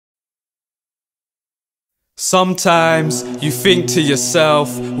Sometimes you think to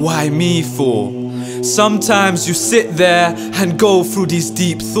yourself, why me for? Sometimes you sit there and go through these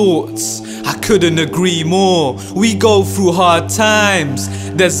deep thoughts. I couldn't agree more. We go through hard times.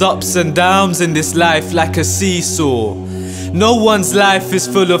 There's ups and downs in this life like a seesaw. No one's life is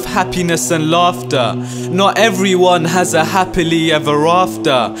full of happiness and laughter. Not everyone has a happily ever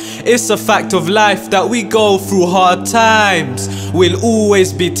after. It's a fact of life that we go through hard times. We'll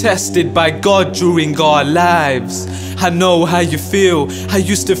always be tested by God during our lives. I know how you feel, I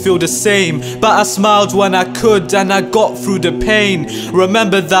used to feel the same, but I smiled when I could and I got through the pain.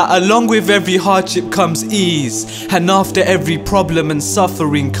 Remember that along with every hardship comes ease, and after every problem and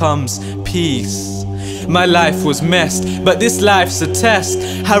suffering comes peace. My life was messed, but this life's a test.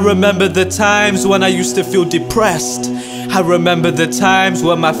 I remember the times when I used to feel depressed. I remember the times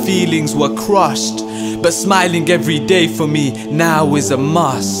when my feelings were crushed. But smiling every day for me now is a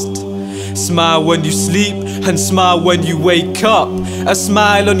must. Smile when you sleep and smile when you wake up. A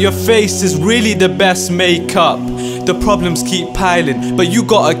smile on your face is really the best makeup. The problems keep piling, but you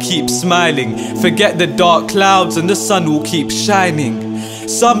gotta keep smiling. Forget the dark clouds and the sun will keep shining.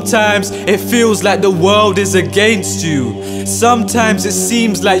 Sometimes it feels like the world is against you. Sometimes it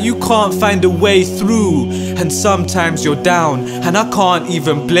seems like you can't find a way through. And sometimes you're down and I can't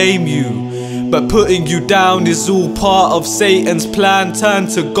even blame you. But putting you down is all part of Satan's plan. Turn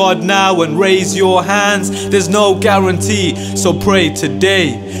to God now and raise your hands. There's no guarantee, so pray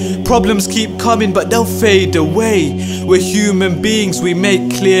today. Problems keep coming but they'll fade away. We're human beings, we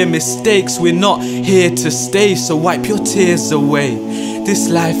make clear mistakes. We're not here to stay, so wipe your tears away. This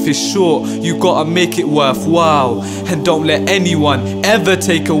life is short, you gotta make it worthwhile. And don't let anyone ever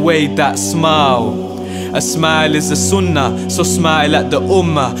take away that smile. A smile is a sunnah, so smile at the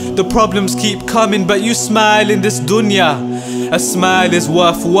Ummah. The problems keep coming but you smile in this dunya. A smile is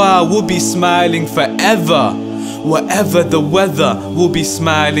worthwhile, we'll be smiling forever. Whatever the weather, we'll be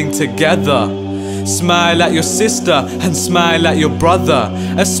smiling together. Smile at your sister and smile at your brother.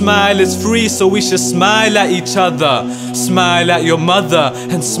 A smile is free, so we should smile at each other. Smile at your mother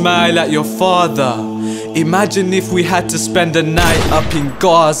and smile at your father. Imagine if we had to spend a night up in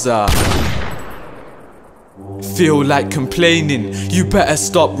Gaza. Feel like complaining, you better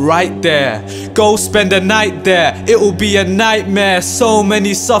stop right there. Go spend a night there, it'll be a nightmare. So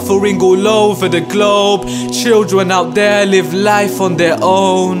many suffering all over the globe. Children out there live life on their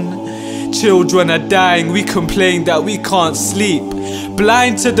own. Children are dying, we complain that we can't sleep.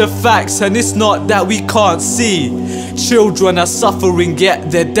 Blind to the facts, and it's not that we can't see. Children are suffering yet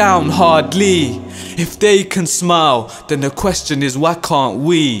they're down hardly. If they can smile, then the question is why can't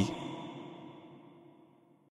we?